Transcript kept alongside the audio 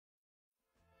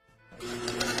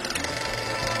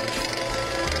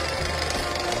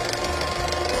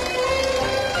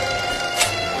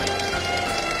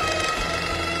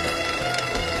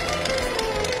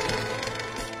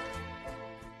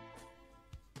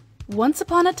Once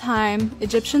upon a time,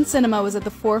 Egyptian cinema was at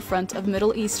the forefront of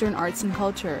Middle Eastern arts and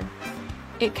culture.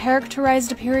 It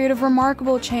characterized a period of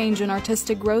remarkable change and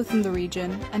artistic growth in the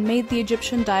region, and made the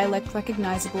Egyptian dialect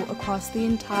recognizable across the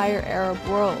entire Arab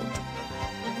world.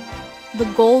 The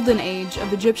golden age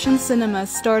of Egyptian cinema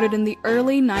started in the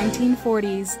early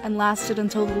 1940s and lasted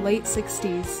until the late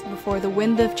 60s, before the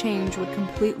wind of change would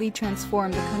completely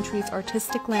transform the country's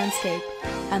artistic landscape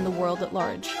and the world at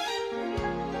large.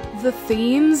 The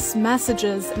themes,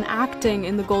 messages, and acting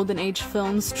in the Golden Age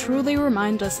films truly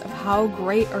remind us of how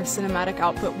great our cinematic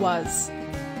output was.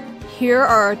 Here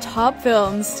are our top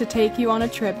films to take you on a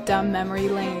trip down memory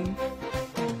lane.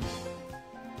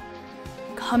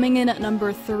 Coming in at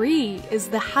number 3 is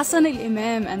the Hassan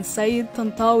al-Imam and Sayyid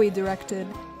Tantawi directed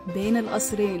Bain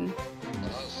al-Asrin.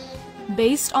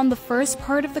 Based on the first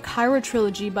part of the Cairo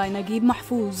trilogy by Naguib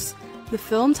Mahfouz, the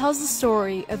film tells the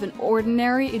story of an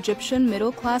ordinary Egyptian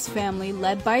middle-class family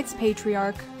led by its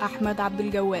patriarch, Ahmed Abdel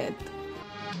Gawad.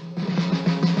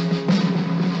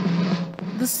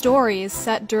 The story is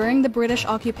set during the British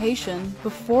occupation,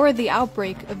 before the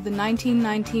outbreak of the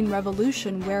 1919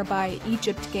 revolution, whereby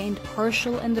Egypt gained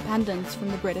partial independence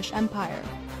from the British Empire.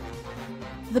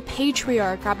 The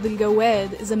patriarch, Abdel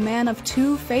Gawad, is a man of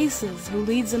two faces who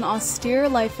leads an austere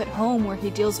life at home where he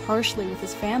deals harshly with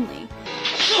his family.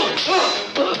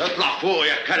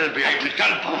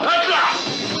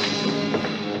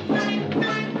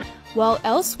 While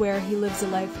elsewhere he lives a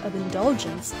life of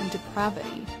indulgence and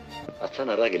depravity.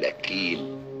 أنا راجل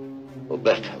أكيل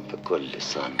وبفهم في كل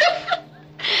صنف.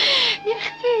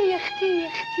 يا أختي.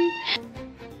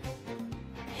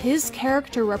 His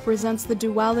character represents the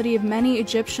duality of many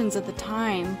Egyptians at the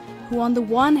time, who on the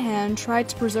one hand tried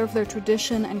to preserve their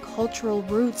tradition and cultural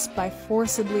roots by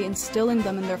forcibly instilling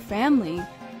them in their family,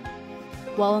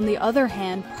 while on the other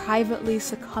hand privately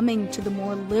succumbing to the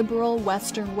more liberal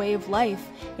Western way of life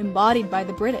embodied by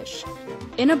the British.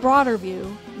 In a broader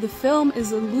view, the film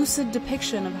is a lucid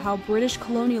depiction of how British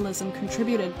colonialism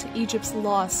contributed to Egypt's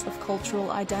loss of cultural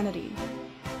identity.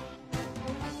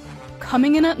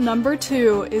 Coming in at number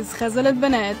 2 is Ghazal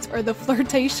al-Banat, or The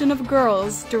Flirtation of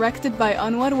Girls, directed by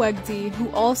Anwar Wagdi, who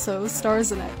also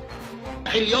stars in it.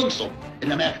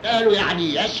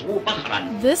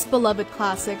 This beloved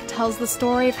classic tells the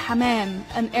story of Hammam,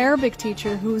 an Arabic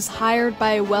teacher who is hired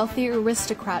by a wealthy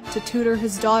aristocrat to tutor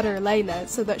his daughter Layla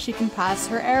so that she can pass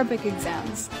her Arabic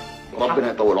exams.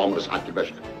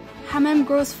 Hammam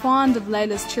grows fond of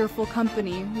Layla's cheerful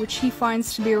company, which he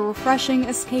finds to be a refreshing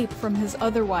escape from his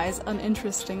otherwise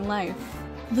uninteresting life.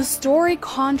 The story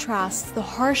contrasts the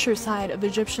harsher side of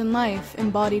Egyptian life,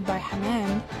 embodied by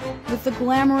Hammam, with the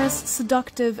glamorous,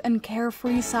 seductive, and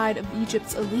carefree side of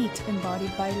Egypt's elite,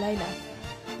 embodied by Layla.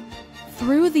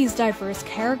 Through these diverse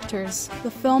characters,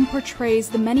 the film portrays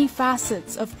the many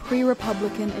facets of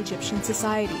pre-Republican Egyptian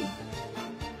society.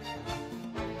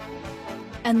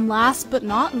 And last but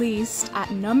not least,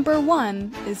 at number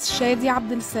 1 is Shadi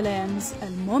Abdel Salam's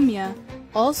Al-Mumya,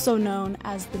 also known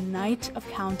as The Night of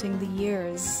Counting the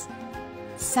Years.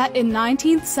 Set in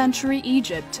 19th century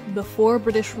Egypt, before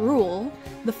British rule,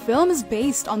 the film is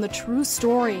based on the true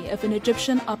story of an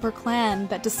Egyptian upper clan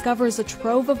that discovers a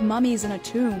trove of mummies in a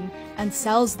tomb and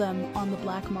sells them on the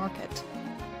black market.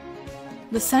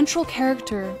 The central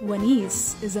character,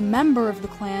 Wanis, is a member of the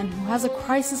clan who has a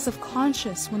crisis of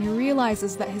conscience when he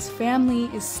realizes that his family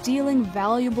is stealing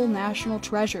valuable national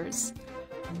treasures.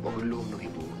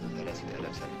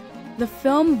 The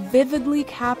film vividly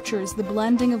captures the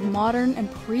blending of modern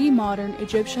and pre-modern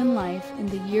Egyptian life in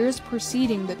the years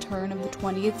preceding the turn of the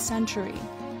 20th century.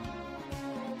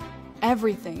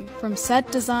 Everything, from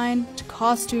set design to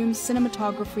costumes,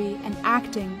 cinematography, and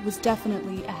acting, was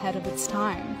definitely ahead of its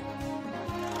time.